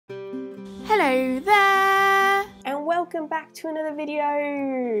Hello there! And welcome back to another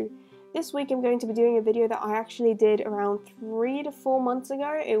video! This week I'm going to be doing a video that I actually did around 3 to 4 months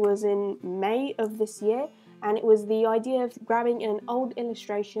ago. It was in May of this year, and it was the idea of grabbing an old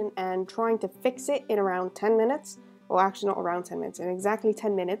illustration and trying to fix it in around 10 minutes. Well, actually not around 10 minutes, in exactly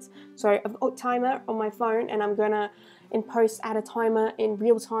 10 minutes. So I've got a timer on my phone and I'm gonna, in post, add a timer in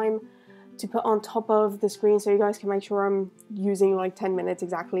real time to put on top of the screen so you guys can make sure I'm using like 10 minutes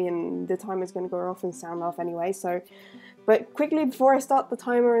exactly, and the timer is going to go off and sound off anyway. So, but quickly before I start the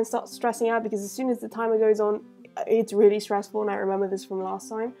timer and start stressing out, because as soon as the timer goes on, it's really stressful, and I remember this from last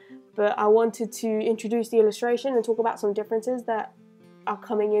time. But I wanted to introduce the illustration and talk about some differences that are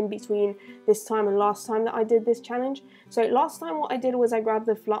coming in between this time and last time that I did this challenge. So last time what I did was I grabbed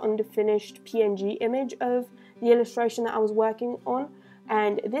the flattened finished PNG image of the illustration that I was working on.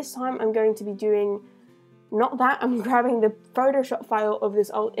 And this time I'm going to be doing not that, I'm grabbing the Photoshop file of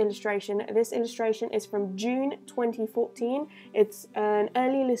this old illustration. This illustration is from June 2014. It's an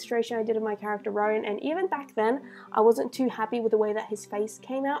early illustration I did of my character Rowan, and even back then I wasn't too happy with the way that his face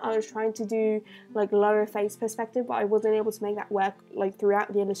came out. I was trying to do like lower face perspective, but I wasn't able to make that work like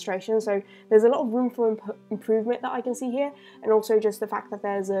throughout the illustration. So there's a lot of room for improvement that I can see here, and also just the fact that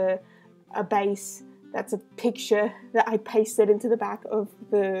there's a base that's a picture that I pasted into the back of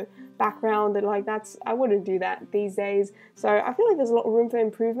the background, and like I wouldn't do that these days. So I feel like there's a lot of room for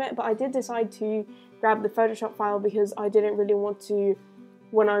improvement, but I did decide to grab the Photoshop file because I didn't really want to,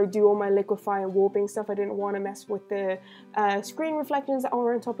 when I do all my liquify and warping stuff, I didn't want to mess with the screen reflections that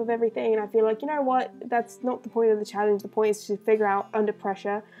are on top of everything. And I feel like, you know what, that's not the point of the challenge. The point is to figure out under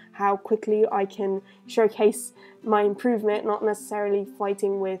pressure how quickly I can showcase my improvement, not necessarily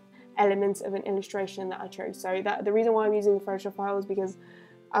fighting with elements of an illustration that I chose. So that the reason why I'm using the Photoshop file is because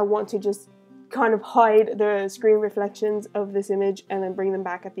I want to just kind of hide the screen reflections of this image and then bring them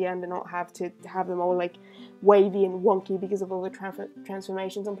back at the end, and not have to have them all like wavy and wonky because of all the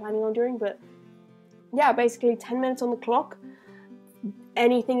transformations I'm planning on doing. But yeah, basically 10 minutes on the clock,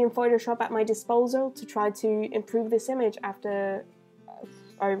 anything in Photoshop at my disposal to try to improve this image after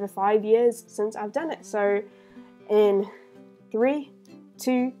over 5 years since I've done it. So in 3,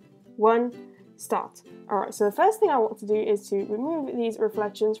 2, 1, start. Alright, so the first thing I want to do is to remove these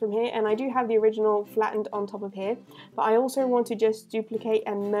reflections from here, and I do have the original flattened on top of here, but I also want to just duplicate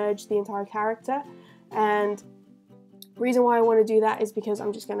and merge the entire character. And the reason why I want to do that is because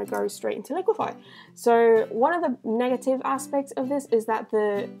I'm just going to go straight into liquify. So one of the negative aspects of this is that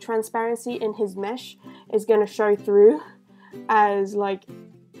the transparency in his mesh is going to show through as like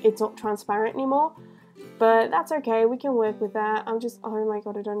it's not transparent anymore. But that's okay, we can work with that. Oh my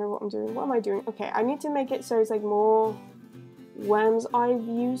god, I don't know what I'm doing. What am I doing? Okay, I need to make it so it's like more worm's eye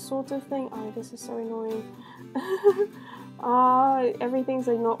view sort of thing. Oh, this is so annoying. Everything's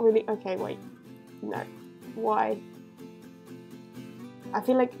like not really... Okay, wait. No. Why? I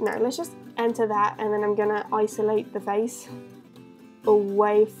feel like... No, let's just enter that, and then I'm gonna isolate the face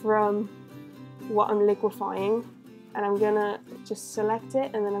away from what I'm liquefying. And I'm gonna just select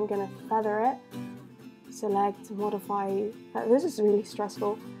it, and then I'm gonna feather it. Select, modify, this is really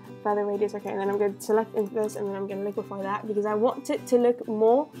stressful, feather radius, okay, and then I'm going to select this, and then I'm going to liquefy that, because I want it to look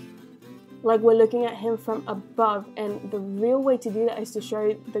more like we're looking at him from above, and the real way to do that is to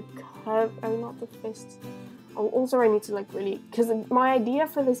show the curve, oh, not the fists. Oh, also I need to like really, because my idea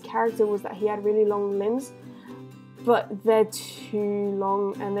for this character was that he had really long limbs, but they're too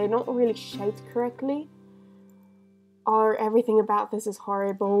long, and they're not really shaped correctly. Everything about this is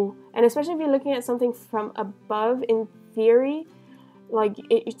horrible, and especially if you're looking at something from above, in theory, like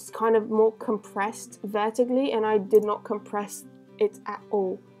it's kind of more compressed vertically, and I did not compress it at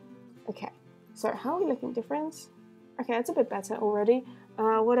all. Okay, so how are we looking? Difference? Okay, that's a bit better already.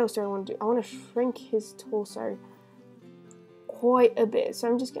 What else do I want to do? I want to shrink his torso quite a bit, so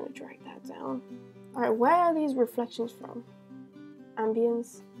I'm just going to drag that down. Alright, where are these reflections from?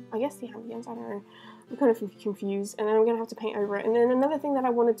 Ambience? I guess the ambience, I don't know. I'm kind of confused, and then I'm going to have to paint over it. And then another thing that I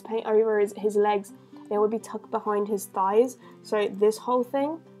wanted to paint over is his legs. They would be tucked behind his thighs. So this whole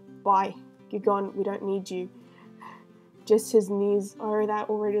thing, bye. You're gone. We don't need you. Just his knees. Oh, that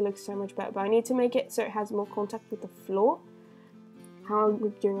already looks so much better. But I need to make it so it has more contact with the floor. How are we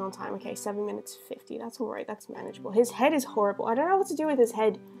doing on time? Okay, 7 minutes 50. That's alright. That's manageable. His head is horrible. I don't know what to do with his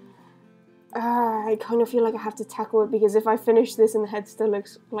head. I kind of feel like I have to tackle it, because if I finish this and the head still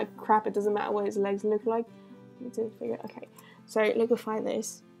looks like crap, it doesn't matter what his legs look like. I need to figure it. Okay, so liquefy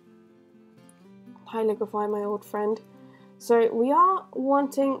this. Hi, liquefy, my old friend. So we are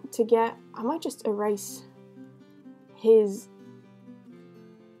wanting to get... I might just erase his...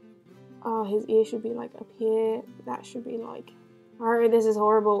 Oh, his ear should be like up here. That should be like... Oh, this is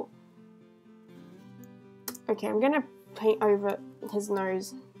horrible. Okay, I'm gonna paint over his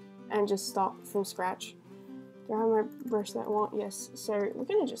nose and just start from scratch. Do I have my brush that I want? Yes. So we're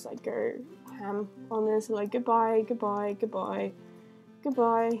gonna just like go ham on this, like goodbye, goodbye, goodbye,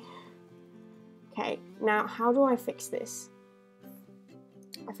 goodbye. Okay, now how do I fix this?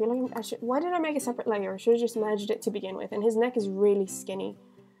 I feel like I should. Why did I make a separate layer? I should have just merged it to begin with. And his neck is really skinny.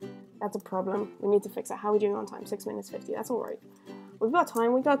 That's a problem. We need to fix it. How are we doing on time? 6 minutes 50. That's alright. We've got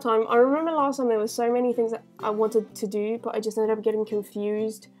time. We've got time. I remember last time there were so many things that I wanted to do, but I just ended up getting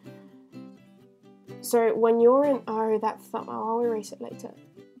confused. So when you're in... Oh, that thumb. Oh, I'll erase it later.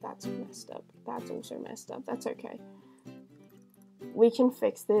 That's messed up. That's also messed up. That's okay. We can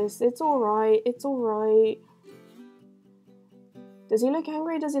fix this. It's alright. It's alright. Does he look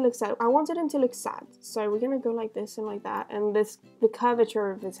angry? Does he look sad? I wanted him to look sad. So we're going to go like this and like that. And the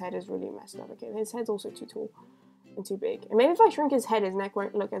curvature of his head is really messed up. Okay, his head's also too tall and too big. And maybe if I shrink his head, his neck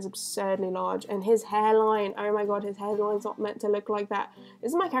won't look as absurdly large. And his hairline, oh my god, his hairline's not meant to look like that.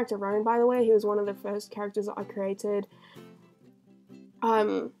 This is my character Rowan, by the way. He was one of the first characters that I created.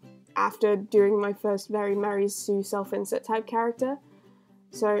 After doing my first very Mary Sue self-insert type character.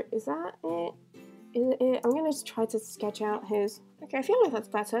 So is that it? Is it it? I'm gonna try to sketch out his... Okay, I feel like that's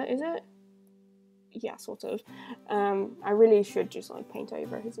better, is it? Yeah, sort of. I really should just like paint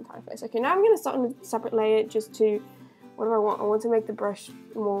over his entire face. Okay, now I'm gonna start on a separate layer just to... What do I want? I want to make the brush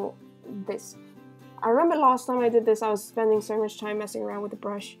more this. I remember last time I did this, I was spending so much time messing around with the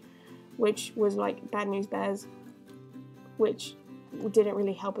brush, which was like Bad News Bears, which didn't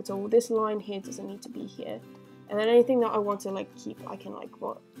really help at all. This line here doesn't need to be here. And then anything that I want to like keep, I can like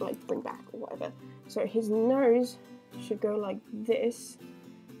bring back or whatever. So his nose should go like this,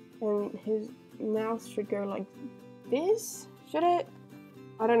 and his mouth should go like this. Should it?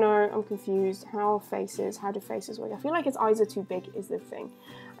 I don't know. I'm confused. How do faces work? I feel like his eyes are too big is the thing.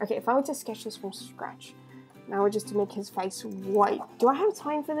 Okay, if I were to sketch this from scratch, now we're just to make his face white. Do I have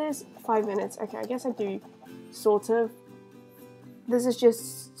time for this? 5 minutes. Okay, I guess I do, sort of. This is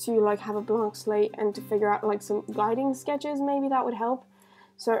just to like have a blank slate and to figure out like some guiding sketches. Maybe that would help.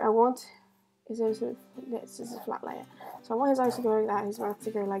 So I want... This is a flat layer. So I want his eyes to go like that, his mouth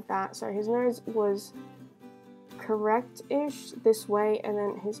to go like that. So his nose was correct-ish this way, and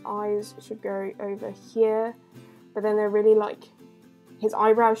then his eyes should go over here. But then they're really like... His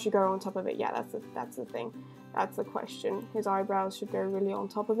eyebrows should go on top of it. Yeah, that's the thing. That's the question. His eyebrows should go really on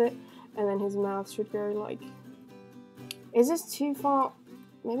top of it. And then his mouth should go like... Is this too far?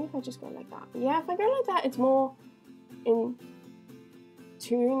 Maybe if I just go like that. Yeah, if I go like that, it's more in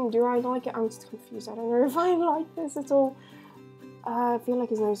tune. Do I like it? I'm just confused. I don't know if I like this at all. I feel like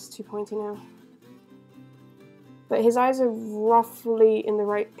his nose is too pointy now. But his eyes are roughly in the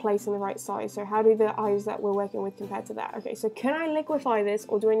right place and the right size. So how do the eyes that we're working with compare to that? Okay, so can I liquefy this,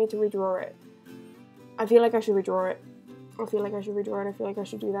 or do I need to redraw it? I feel like I should redraw it. I feel like I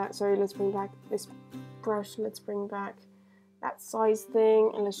should do that. So let's bring back this brush. Let's bring back that size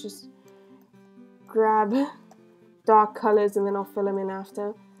thing, and let's just grab dark colors, and then I'll fill them in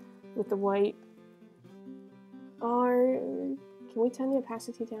after with the white. Or can we turn the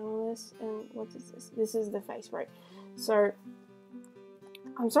opacity down on this? And what is this? This is the face, right? So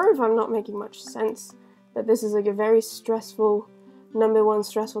I'm sorry if I'm not making much sense, but this is like a very stressful, #1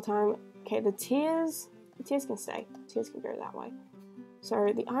 stressful time. Okay, the tears can stay. The tears can go that way.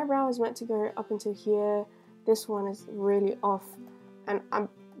 So the eyebrow is meant to go up into here. This one is really off, and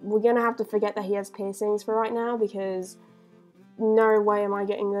we're gonna have to forget that he has piercings for right now, because no way am I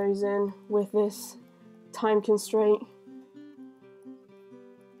getting those in with this time constraint.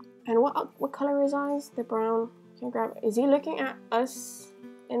 And what color are his eyes? They're brown. Can I grab? Is he looking at us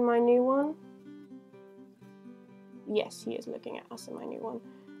in my new one? Yes, he is looking at us in my new one.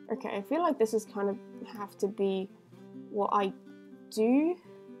 Okay, I feel like this is kind of have to be what I do.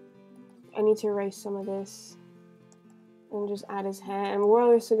 I need to erase some of this and just add his hair. And we're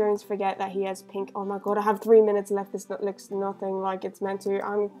also going to forget that he has pink. Oh my god, I have 3 minutes left. This looks nothing like it's meant to.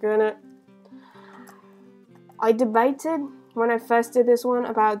 I debated when I first did this one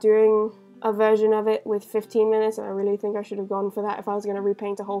about doing a version of it with 15 minutes, and I really think I should have gone for that if I was going to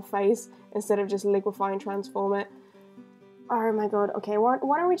repaint a whole face instead of just liquefy and transform it. Oh my god. Okay, why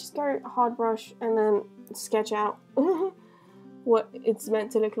don't we just go hard brush and then sketch out what it's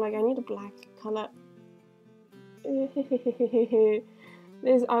meant to look like. I need a black colour. I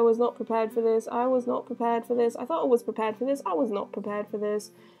was not prepared for this. I thought I was prepared for this. I was not prepared for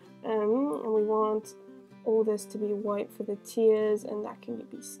this. And we want all this to be white for the tears, and that can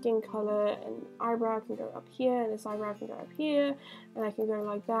be skin colour, and eyebrow can go up here, and this eyebrow can go up here, and I can go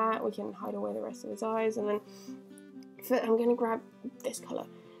like that. We can hide away the rest of his eyes, and then I'm going to grab this colour.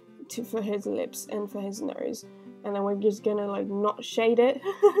 for his lips and for his nose. And then we're just gonna like not shade it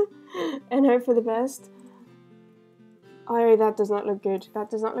and hope for the best. Oh, that does not look good. That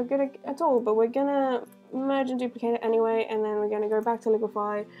does not look good at all, but we're gonna merge and duplicate it anyway, and then we're gonna go back to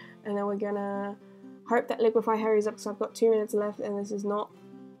liquify, and then we're gonna hope that liquify hurries up, so I've got 2 minutes left, and this is not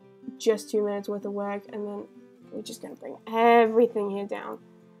just 2 minutes worth of work, and then we're just gonna bring everything here down.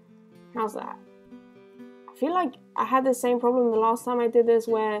 How's that? I feel like I had the same problem the last time I did this,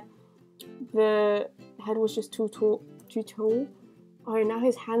 where the head was just too tall. Oh, now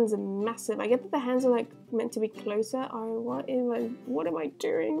his hands are massive. I get that the hands are like meant to be closer. Oh, what am I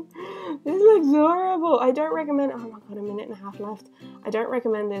doing? This looks horrible. I don't recommend. Oh my god, a minute and a half left. I don't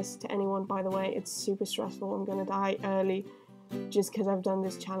recommend this to anyone, by the way. It's super stressful. I'm gonna die early just because I've done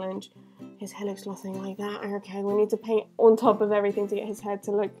this challenge. His head looks nothing like that. Okay, we need to paint on top of everything to get his head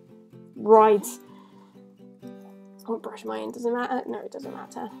to look right. I'll brush mine. Does it matter? No, it doesn't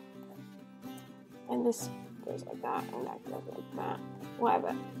matter. And this goes like that, and that goes like that.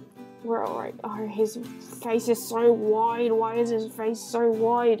 Whatever. We're alright. Oh, his face is so wide. Why is his face so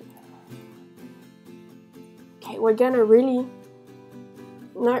wide? Okay, we're gonna really...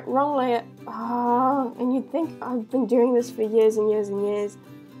 No, wrong layer. Ah, and you'd think I've been doing this for years and years and years.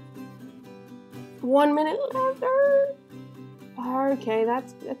 1 minute left. Okay,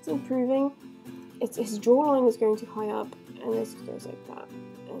 that's improving. His jawline is going too high up, and this goes like that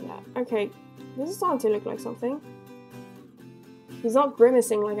and that. Okay, this is starting to look like something. He's not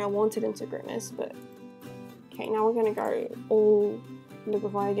grimacing like I wanted him to grimace, but... Okay, now we're gonna go all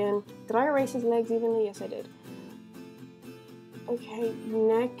liquify again. Did I erase his legs evenly? Yes, I did. Okay,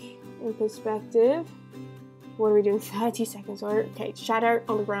 neck in perspective. What are we doing? 30 seconds. Okay, shadow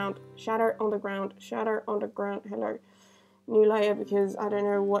on the ground. Shadow on the ground. Shadow on the ground. Hello. New layer, because I don't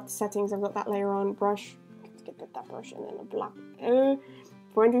know what settings I've got that layer on. Brush. Let's get that brush and then a black.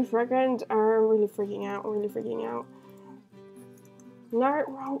 20 seconds. I'm really freaking out. I'm really freaking out. No,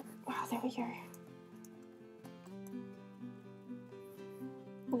 wrong. Oh, there we go.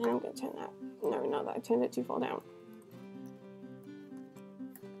 And then I'm going to turn that. No, not that. I turned it too far down.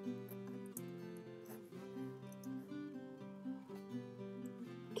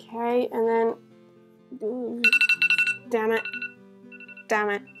 Okay, and then... Ooh, damn it. Damn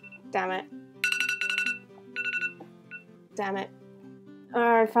it. Damn it. Damn it.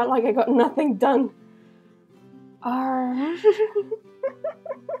 Oh, I felt like I got nothing done. Oh.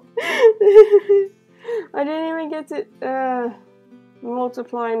 I didn't even get to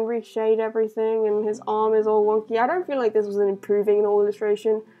multiply and reshade everything, and his arm is all wonky. I don't feel like this was an improving in all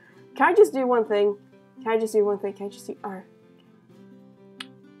illustration. Can I just do one thing? Can I just do one thing? Can I just do... Oh.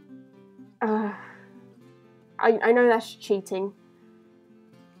 I know that's cheating.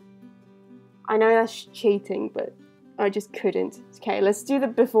 I know that's cheating, but I just couldn't. Okay, let's do the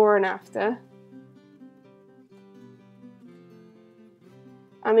before and after.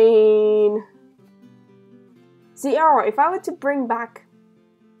 I mean... See, alright, if I were to bring back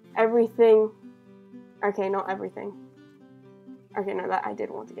everything... Okay, not everything. Okay, no, that I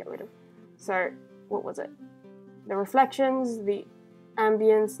did want to get rid of. So, what was it? The reflections, the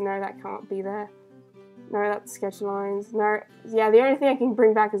ambience, no, that can't be there. No, that's sketch lines. No, yeah, the only thing I can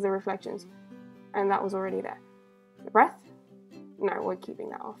bring back is the reflections. And that was already there. The breath? No, we're keeping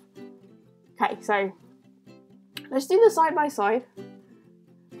that off. Okay, so let's do the side by side.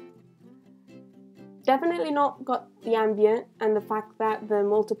 Definitely not got the ambient and the fact that the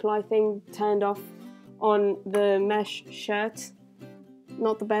multiply thing turned off on the mesh shirt.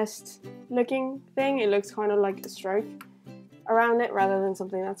 Not the best looking thing. It looks kind of like a stroke around it rather than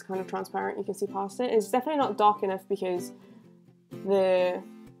something that's kind of transparent. You can see past it. It's definitely not dark enough because the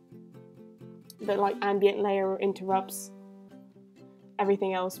like ambient layer interrupts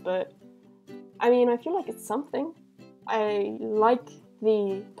everything else, but I mean, I feel like it's something. I like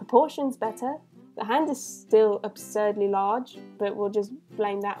the proportions better. The hand is still absurdly large, but we'll just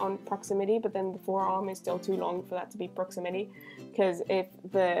blame that on proximity, but then the forearm is still too long for that to be proximity, because if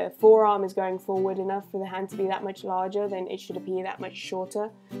the forearm is going forward enough for the hand to be that much larger, then it should appear that much shorter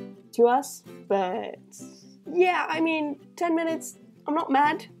to us. But yeah, I mean, 10 minutes, I'm not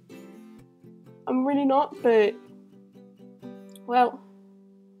mad. I'm really not, but well,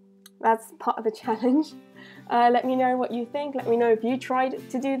 that's part of the challenge. Let me know what you think. Let me know if you tried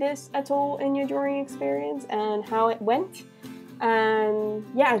to do this at all in your drawing experience and how it went. And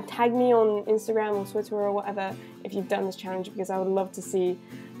yeah, tag me on Instagram or Twitter or whatever if you've done this challenge, because I would love to see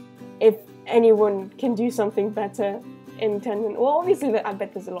if anyone can do something better in 10 minutes. Well, obviously, I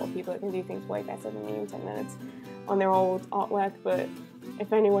bet there's a lot of people that can do things way better than me in 10 minutes on their old artwork, but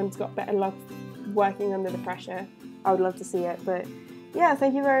if anyone's got better luck working under the pressure, I would love to see it. But yeah,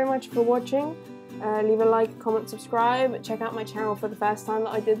 thank you very much for watching. Leave a like, comment, subscribe. Check out my channel for the first time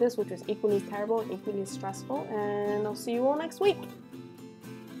that I did this, which was equally as terrible and equally as stressful. And I'll see you all next week.